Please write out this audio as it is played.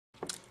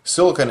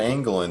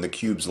SiliconANGLE and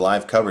theCUBE's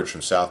live coverage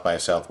from South by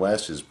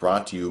Southwest is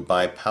brought to you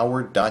by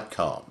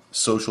Powered.com.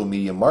 Social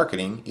media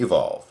marketing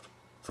evolved.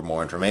 For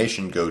more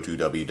information, go to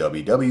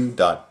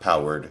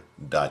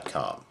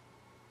www.powered.com.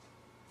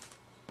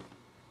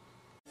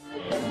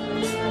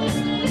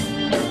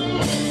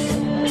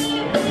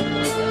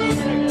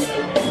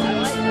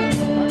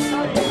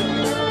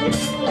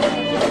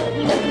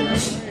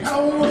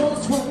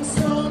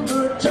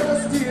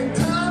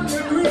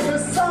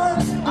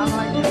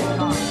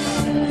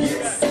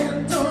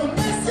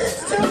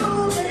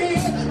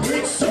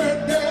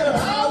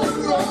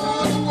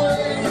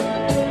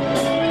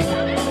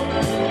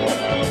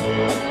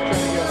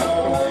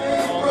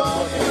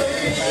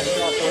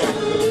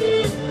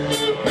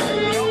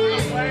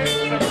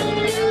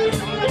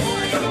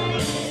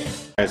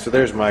 So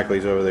there's Michael.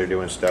 He's over there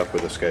doing stuff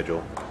with the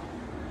schedule,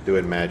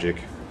 doing magic.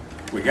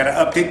 We got to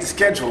update the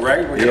schedule,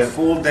 right? We got a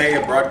full day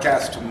of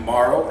broadcast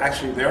tomorrow.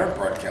 Actually, they aren't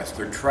broadcasts;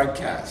 they're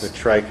TriCasts. The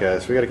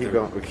TriCasts. We got to keep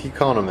going. We keep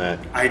calling them that.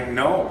 I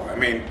know. I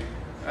mean,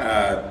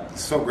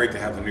 it's so great to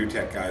have the new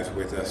tech guys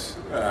with us,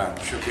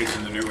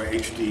 showcasing the new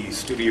HD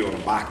studio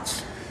and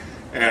box.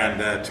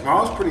 And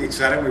tomorrow's pretty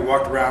exciting. We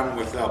walked around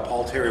with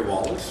Paul Terry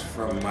Wallace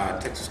from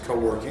Texas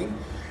Co-working,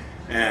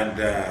 and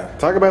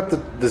talk about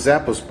the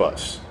Zappos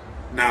bus.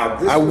 Now,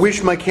 I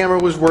wish my camera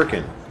was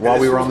working while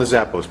we were on the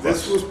Zappos bus.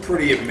 This was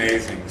pretty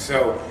amazing.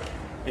 So,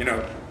 you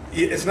know,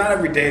 it's not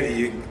every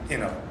day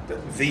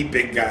that the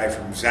big guy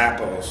from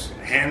Zappos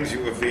hands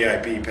you a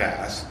VIP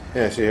pass.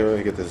 Yeah, see, here, let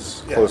me get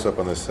this close up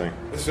on this thing.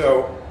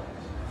 So,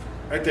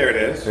 right there it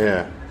is.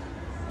 Yeah.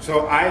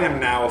 So I am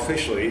now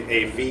officially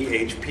a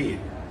VHP.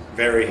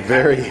 Very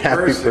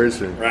happy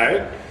person.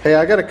 Right? Hey,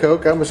 I got a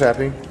Coke. I was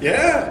happy.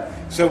 Yeah.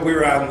 So we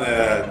were on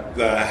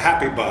the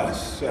Happy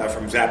Bus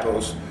from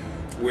Zappos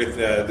with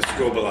the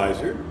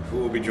Scobalizer, who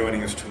will be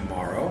joining us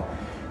tomorrow,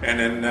 and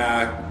then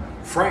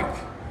Frank.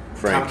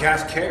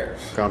 Comcast Cares.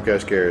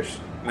 Comcast Cares.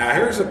 Now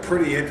here's a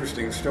pretty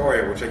interesting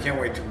story, which I can't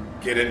wait to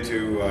get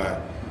into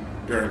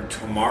during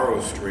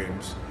tomorrow's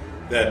streams.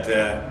 That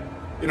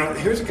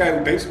here's a guy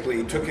who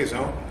basically took it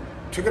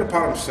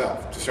upon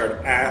himself to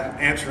start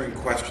answering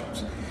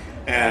questions.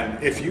 And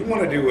if you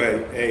want to do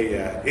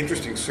a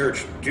interesting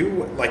search,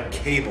 do like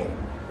cable,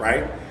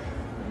 right?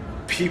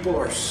 People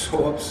are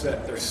so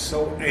upset. They're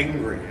so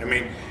angry. I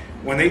mean,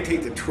 when they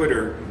take to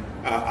Twitter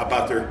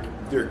about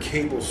their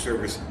cable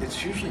service,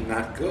 it's usually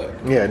not good.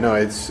 Yeah, no,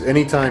 it's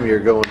anytime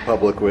you're going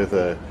public with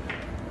a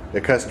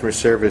customer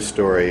service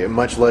story,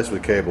 much less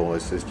with cable,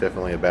 it's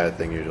definitely a bad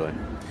thing usually.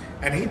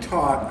 And he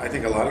taught, I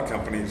think, a lot of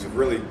companies of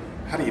really,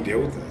 how do you deal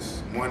with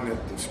this? One,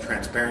 there's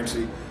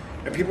transparency,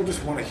 and people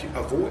just want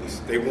a voice.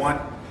 They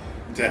want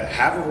to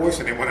have a voice,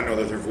 and they want to know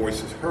that their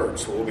voice is heard.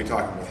 So we'll be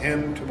talking with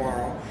him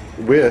tomorrow.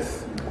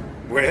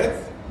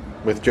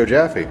 With Joe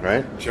Jaffe,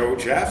 right? Joe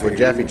Jaffe. With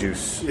Jaffe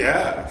Juice.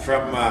 Yeah,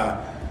 from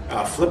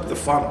Flip the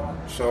Funnel.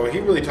 So he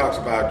really talks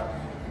about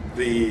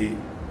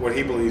what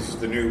he believes is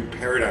the new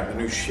paradigm, the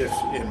new shifts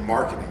in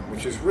marketing,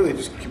 which is really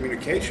just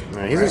communication.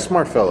 Yeah, he's a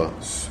smart fellow.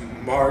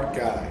 Smart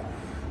guy.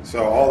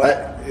 So all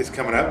that is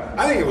coming up.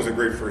 I think it was a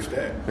great first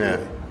day. Yeah.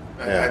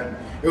 Really.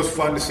 It was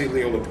fun to see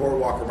Leo Laporte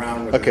walk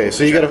around with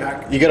so you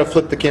gotta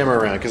flip the camera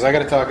around because I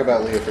gotta talk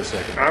about Leo for a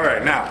second. All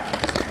right, now,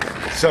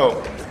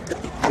 so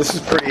this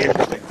is pretty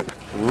interesting.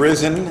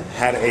 Risen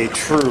had a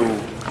true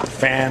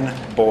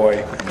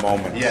fanboy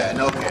moment. Yeah,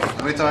 no, okay.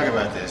 Let me talk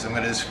about this. I'm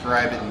going to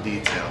describe it in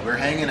detail. We're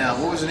hanging out.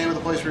 What was the name of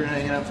the place we were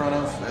hanging out in front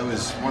of? It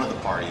was one of the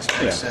parties,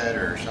 said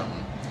or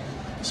something.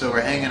 So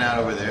we're hanging out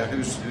over there.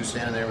 Who's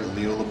standing there with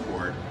Leo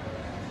Laporte?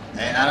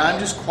 And I'm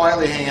just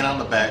quietly hanging out in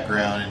the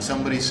background, and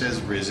somebody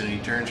says Risen, and he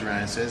turns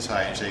around and says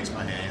hi and shakes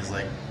my hand. He's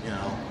like,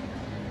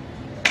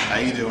 how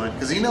you doing?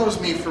 Because he knows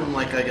me from,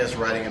 I guess,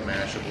 writing at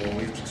Mashable.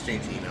 We've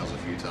exchanged emails a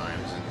few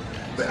times.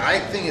 But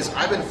thing is,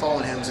 I've been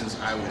following him since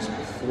I was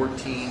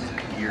 14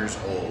 years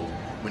old,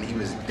 when he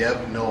was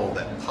Deb Knoll,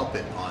 that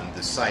puppet on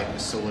the site with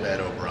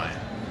Soledad O'Brien.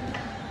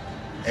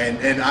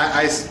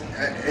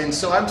 And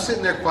so I'm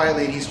sitting there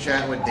quietly, and he's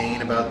chatting with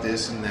Dane about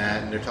this and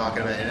that, and they're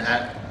talking about it. And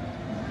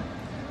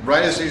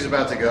right as he's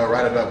about to go,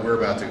 we're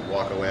about to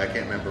walk away, I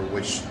can't remember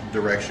which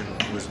direction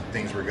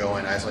things were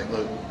going. I was like,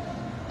 look,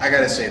 I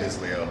got to say this,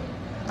 Leo.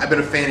 I've been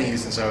a fan of you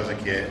since I was a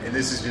kid, and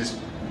this is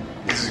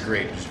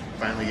great, just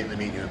finally getting to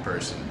meet you in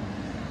person.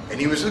 And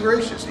he was so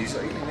gracious. He's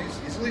like,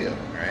 he's Leo,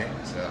 right?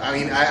 So I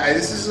mean,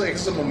 this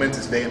is a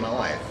momentous day in my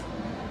life.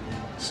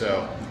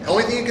 So the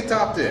only thing that could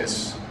top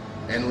this,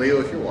 and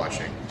Leo, if you're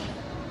watching,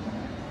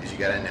 is you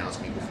got to announce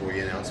me before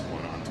you announce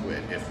one on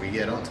Twit. If we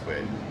get on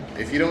Twit,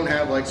 if you don't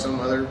have some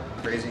other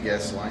crazy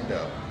guests lined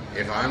up,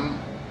 if I'm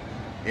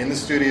in the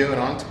studio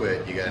and on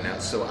Twit, you got to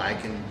announce so I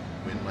can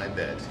win my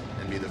bet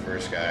and be the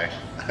first guy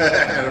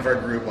out of our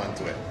group on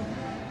Twit.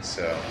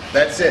 So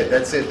that's it.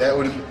 That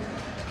would.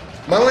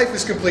 My life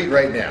is complete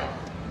right now,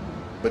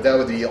 but that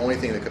would be the only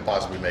thing that could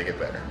possibly make it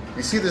better.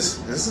 You see this?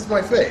 This is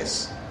my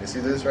face. You see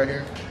this right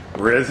here?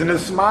 Risen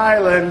is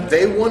smiling.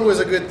 Day one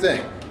was a good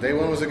thing. Day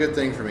one was a good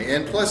thing for me.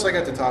 And plus I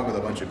got to talk with a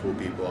bunch of cool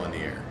people on the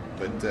air.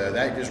 But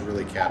that just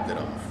really capped it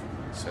off.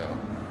 So